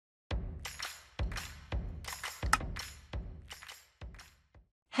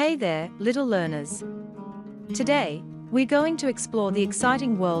Hey there, little learners. Today, we're going to explore the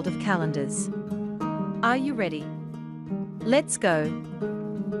exciting world of calendars. Are you ready? Let's go.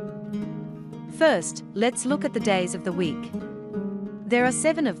 First, let's look at the days of the week. There are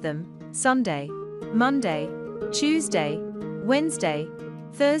 7 of them: Sunday, Monday, Tuesday, Wednesday,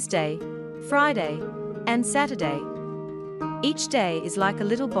 Thursday, Friday, and Saturday. Each day is like a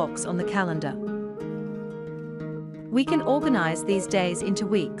little box on the calendar. We can organize these days into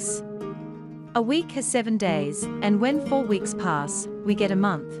weeks. A week has 7 days, and when 4 weeks pass, we get a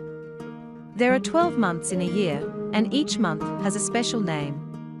month. There are 12 months in a year, and each month has a special name.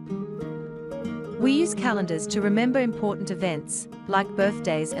 We use calendars to remember important events, like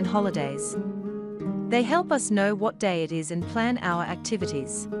birthdays and holidays. They help us know what day it is and plan our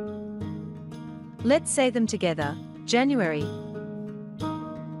activities. Let's say them together: January,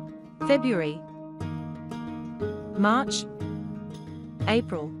 February, March,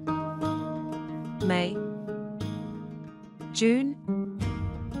 April, May, June,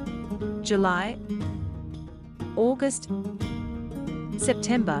 July, August,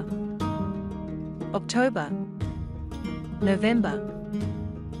 September, October, November,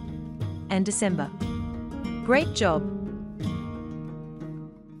 and December. Great job!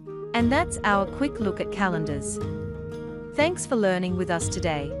 And that's our quick look at calendars. Thanks for learning with us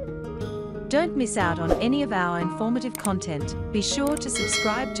today. Don't miss out on any of our informative content. Be sure to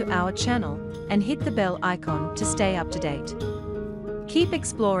subscribe to our channel and hit the bell icon to stay up to date. Keep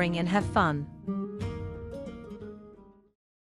exploring and have fun.